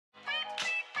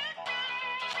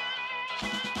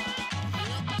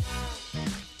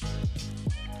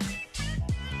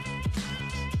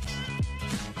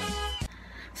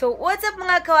So, what's up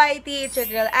mga kawaii? It's your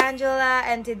girl Angela,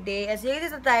 and today, as you can see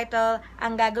sa title,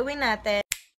 ang gagawin natin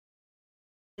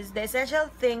is the essential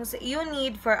things you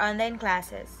need for online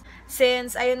classes.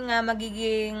 Since, ayun nga,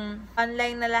 magiging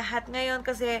online na lahat ngayon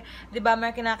kasi, di ba,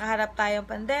 may kinakaharap tayong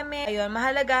pandemic. Ayun,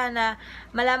 mahalaga na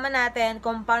malaman natin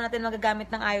kung paano natin magagamit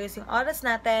ng ayos yung oras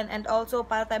natin and also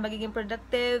para tayo magiging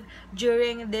productive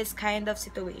during this kind of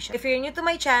situation. If you're new to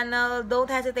my channel,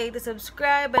 don't hesitate to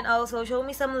subscribe and also show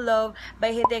me some love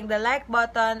by hitting the like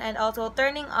button and also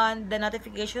turning on the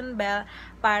notification bell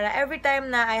para every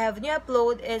time na I have new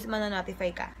upload is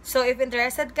manonotify ka. So, if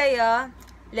interested kayo,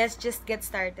 let's just get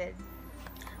started.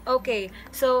 Okay,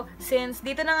 so since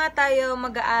dito na nga tayo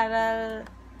mag-aaral,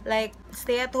 like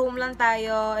stay at home lang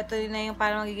tayo, ito na yung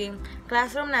parang magiging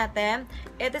classroom natin,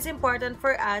 it is important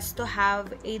for us to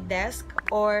have a desk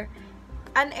or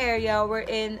an area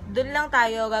wherein dun lang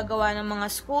tayo gagawa ng mga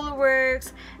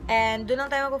schoolworks and dun lang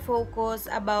tayo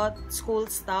mag-focus about school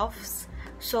stuffs.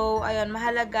 So, ayun,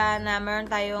 mahalaga na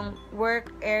meron tayong work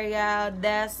area,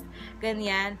 desk,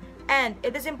 ganyan. And,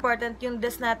 it is important yung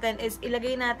desk natin is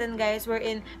ilagay natin, guys,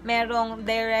 wherein merong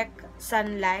direct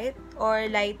sunlight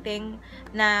or lighting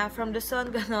na from the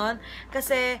sun, ganon.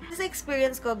 Kasi, sa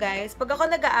experience ko, guys, pag ako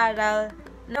nag-aaral,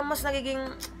 mas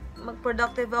nagiging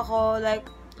productive ako, like,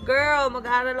 girl,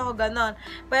 mag-aaral ako, ganon.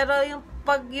 Pero,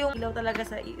 pag yung ilaw talaga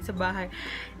sa bahay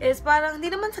is parang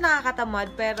hindi naman sa nakakatamad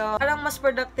pero parang mas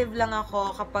productive lang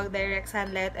ako kapag direct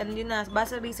sunlight and yun na,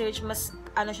 basta research mas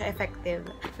siya effective.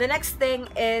 The next thing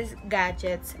is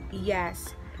gadgets.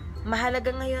 Yes. Mahalaga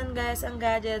ngayon guys ang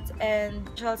gadgets and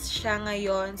siya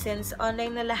ngayon since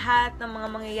online na lahat ng mga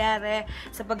mangyayari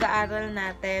sa pag-aaral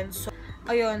natin. So,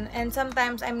 ayun. And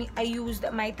sometimes I used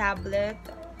my tablet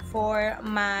for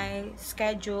my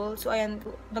schedule. So, ayan,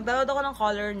 nag-download ako ng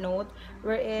color note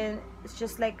wherein it's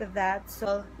just like that.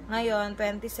 So, ngayon,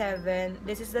 27,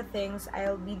 this is the things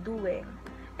I'll be doing.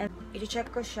 And,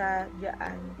 i-check ko siya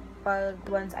dyan pag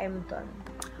once I'm done.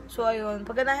 So, ayun,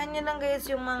 pagganahan nyo lang guys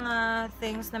yung mga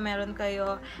things na meron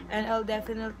kayo and I'll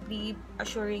definitely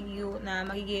assuring you na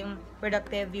magiging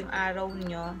productive yung araw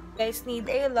nyo. You guys need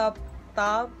a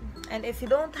laptop. And if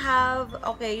you don't have,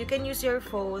 okay, you can use your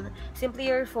phone. Simply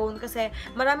your phone kasi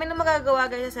marami na magagawa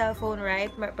guys sa cellphone,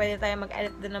 right? Pwede tayo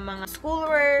mag-edit din ng mga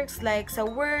schoolworks, like sa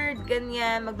Word,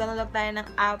 ganyan. Mag-download tayo ng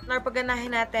app.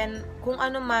 Napaganahin natin kung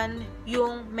ano man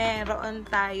yung meron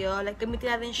tayo. Like,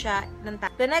 gamitin natin siya ng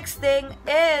time. The next thing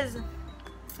is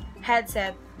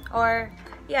headset or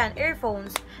yan,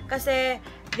 earphones. Kasi,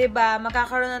 'di ba,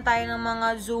 magkakaroon na tayo ng mga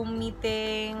Zoom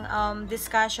meeting,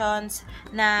 discussions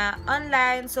na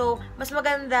online. So, mas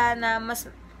maganda na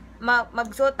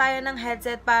magsuot tayo ng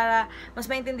headset para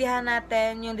mas maintindihan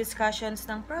natin yung discussions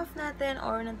ng prof natin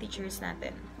or ng teachers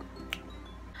natin.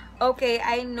 Okay,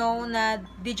 I know na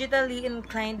digitally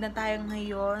inclined na tayo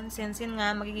ngayon since yun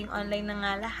nga, magiging online na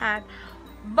nga lahat.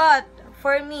 But,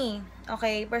 for me,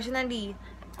 okay, personally,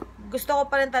 gusto ko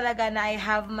pa rin talaga na I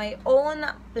have my own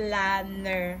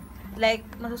planner. Like,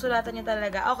 masusulatan nyo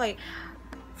talaga. Okay,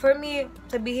 for me,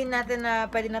 sabihin natin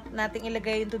na pwede natin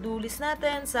ilagay yung to-do list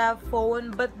natin sa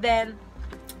phone. But then,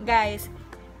 guys,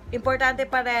 importante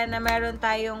pa rin na meron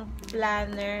tayong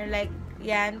planner. Like,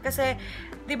 yan. Kasi,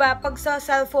 diba, pag sa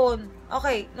cellphone,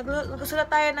 okay, nagsusulat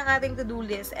tayo ng ating to-do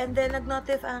list. And then,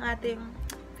 nag-notif ang ating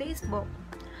Facebook.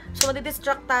 So,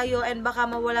 madidistract tayo and baka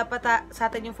mawala pa sa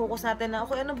atin yung focus natin na,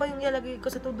 okay, ano ba yung ilalagay ko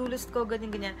sa to-do list ko,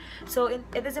 ganyan-ganyan. So,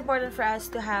 it is important for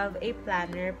us to have a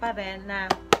planner pa rin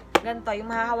na ganito, yung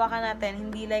mahahawakan natin,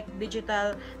 hindi like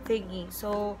digital thingy.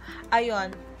 So,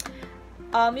 ayun.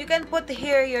 You can put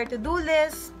here your to-do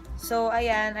list. So,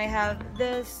 ayan, I have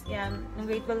this. Yan, yung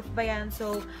grade 12 pa yan.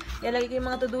 So, ilalagay ko yung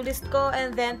mga to-do list ko.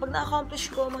 And then, pag na-accomplish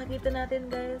ko, makikita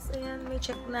natin, guys. Ayan, may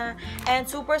check na. And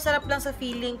super sarap lang sa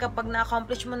feeling kapag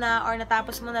na-accomplish mo na or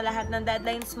natapos mo na lahat ng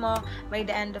deadlines mo by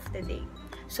the end of the day.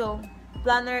 So,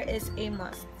 planner is a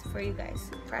must for you guys.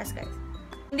 For us, guys.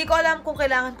 Hindi ko alam kung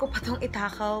kailangan ko pa itong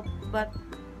itakal. But,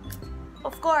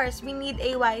 of course, we need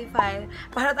a Wi-Fi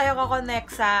para tayo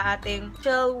kakonect sa ating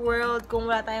chill world kung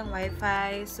wala tayong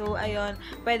Wi-Fi. So, ayun,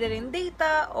 pwede rin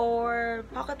data or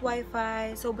pocket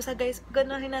Wi-Fi. So, basta guys,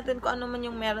 ganahin natin kung ano man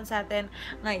yung meron sa atin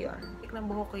ngayon. Ik na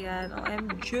buhok ko yan.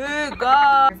 OMG,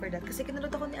 God! For that. Kasi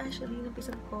kinulot ako ni Ashley ng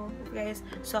pisang ko. Guys,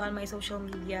 so on my social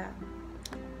media.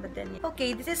 But then,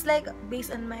 okay, this is like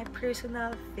based on my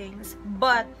personal things.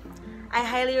 But, I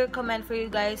highly recommend for you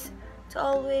guys to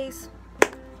always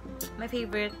my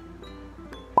favorite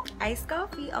iced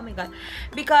coffee. Oh my God.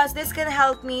 Because this can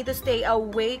help me to stay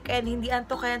awake and hindi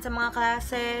antokin sa mga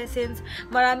klase since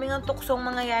maraming ang tuksong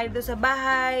mangyayari doon sa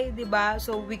bahay, diba?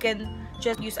 So, we can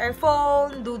just use our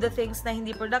phone, do the things na hindi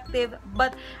productive.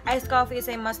 But, iced coffee is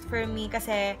a must for me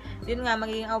kasi, yun nga,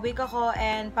 magiging awake ako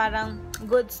and parang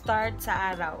good start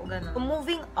sa araw. Ganun. So,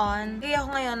 moving on, bigay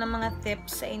ako ngayon ng mga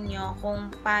tips sa inyo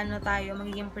kung paano tayo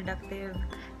magiging productive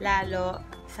lalo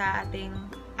sa ating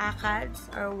ACADS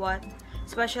or what,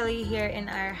 especially here in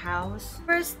our house.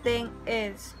 First thing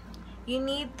is, you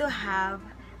need to have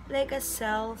like a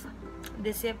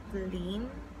self-discipline.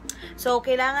 So,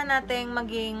 kailangan nating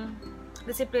maging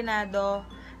disiplinado.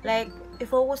 Like,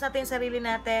 i-focus natin yung sarili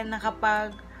natin na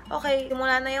kapag, okay,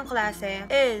 simula na yung klase,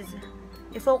 is,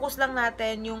 i-focus lang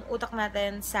natin yung utak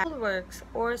natin sa schoolworks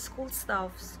or school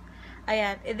stuffs.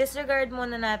 Ayan, i-disregard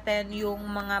muna natin yung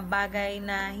mga bagay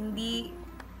na hindi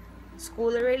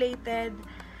school-related.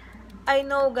 I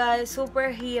know, guys, super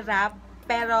hirap,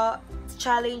 pero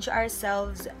challenge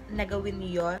ourselves na gawin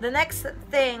yun. The next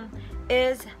thing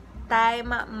is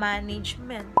time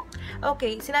management.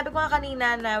 Okay, sinabi ko nga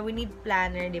kanina na we need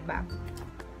planner, diba?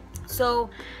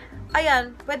 So,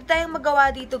 ayan, pwede tayong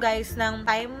magawa dito, guys, ng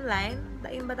timeline.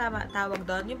 Yung ba tawag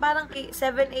doon? Yung parang 7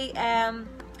 AM,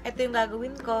 ito yung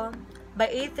gagawin ko. By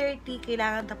 8:30,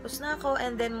 kailangan tapos na ako.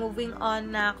 And then, moving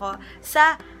on na ako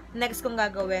sa next kong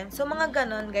gagawin. So, mga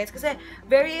ganon, guys. Kasi,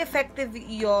 very effective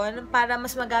yon para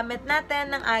mas magamit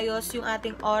natin ng ayos yung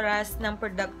ating oras ng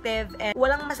productive. And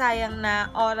walang masayang na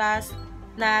oras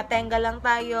na tenga lang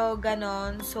tayo,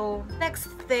 ganon. So,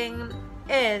 next thing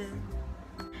is,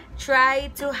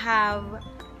 try to have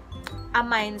a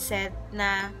mindset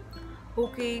na,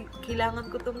 okay, kailangan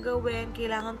ko tong gawin,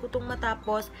 kailangan ko tong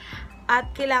matapos, at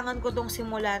kailangan ko tong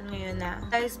simulan ngayon na.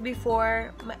 Guys,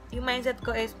 before, yung mindset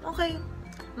ko is, okay,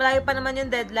 malayo pa naman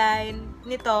yung deadline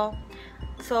nito.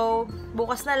 So,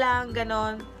 bukas na lang,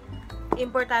 ganon.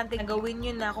 Importante na gawin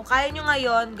nyo na. Kung kaya nyo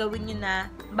ngayon, gawin nyo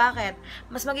na. Bakit?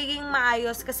 Mas magiging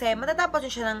maayos kasi matatapos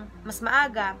nyo siya ng mas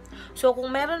maaga. So, kung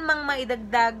meron mang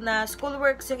maidagdag na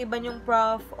schoolworks yung iba nyong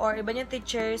prof or iba nyong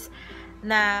teachers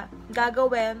na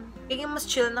gagawin, magiging mas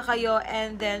chill na kayo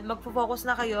and then magpo-focus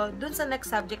na kayo dun sa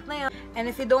next subject na yun.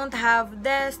 And if you don't have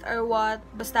desk or what,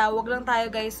 basta wag lang tayo,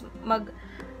 guys,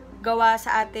 maggawa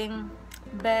sa ating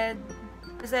bed.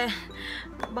 Kasi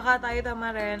baka tayo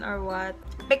tama rin or what.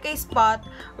 Pick a spot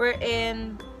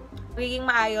wherein magiging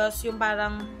maayos yung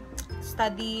parang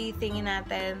study thingy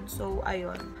natin. So,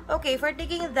 ayun. Okay, for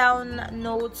taking down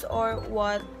notes or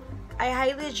what, I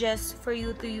highly suggest for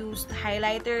you to use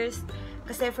highlighters.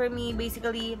 Kasi for me,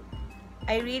 basically,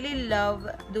 I really love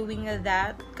doing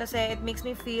that. Kasi it makes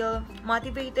me feel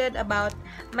motivated about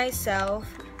myself.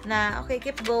 Na, okay,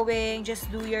 keep going, just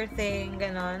do your thing,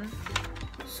 ganon.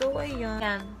 So, ayun.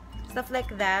 Yan. Stuff like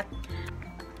that.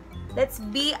 Let's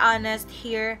be honest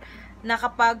here na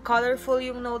kapag colorful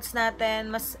yung notes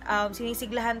natin, mas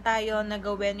sinisiglahan tayo na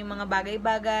gawin yung mga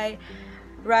bagay-bagay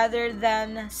rather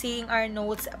than seeing our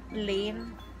notes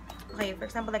plain. Okay, for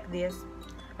example, like this.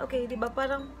 Okay, diba?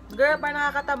 Parang, girl, parang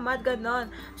nakakatamad,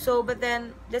 ganon. So, but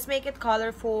then, let's make it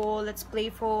colorful, let's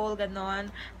playful,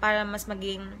 ganon, para mas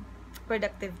maging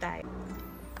productive tayo.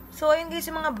 So, ayun guys,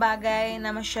 yung mga bagay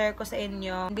na ma-share ko sa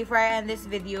inyo. Before I end this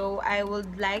video, I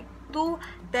would like to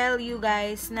tell you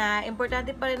guys na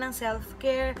importante pa rin ang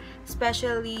self-care,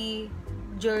 especially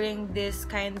during this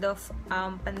kind of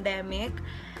pandemic.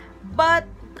 But,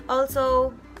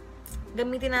 also,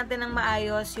 gamitin natin ng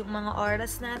maayos yung mga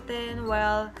oras natin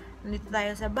while nandito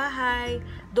tayo sa bahay.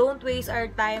 Don't waste our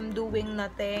time doing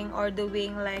nothing or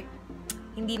doing like,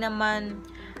 hindi naman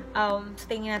sa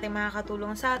tingin natin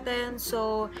makakatulong sa atin.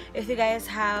 So, if you guys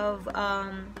have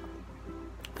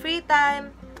free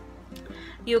time,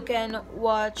 you can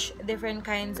watch different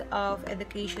kinds of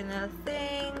educational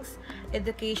things,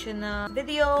 educational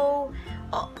video,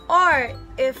 or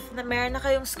if meron na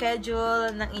kayong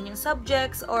schedule ng inyong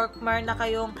subjects, or meron na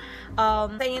kayong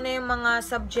sa inyo na yung mga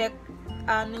subject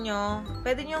nyo,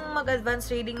 pwede nyo mag-advance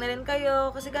reading na rin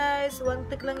kayo. Kasi guys, one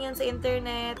click lang yan sa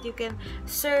internet. You can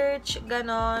search,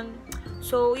 ganon.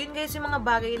 So, yun guys yung mga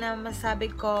bagay na masasabi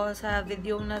ko sa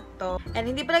video na to. And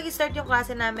hindi pa nag-start yung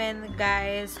klase namin,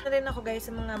 guys. Rin ako guys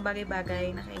sa mga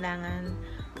bagay-bagay na kailangan.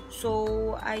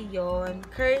 So, ayun.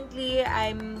 Currently,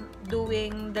 I'm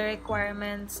doing the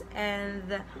requirements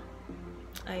and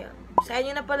ayun. Sa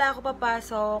inyo na pala ako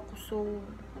papasok. So,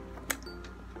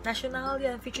 national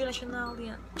yan. Future national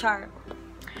yan. Char.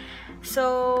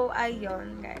 So,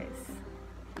 ayun, guys.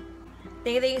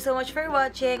 Thank you so much for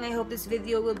watching. I hope this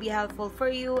video will be helpful for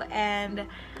you. And,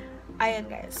 ayun,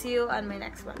 guys. See you on my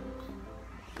next one.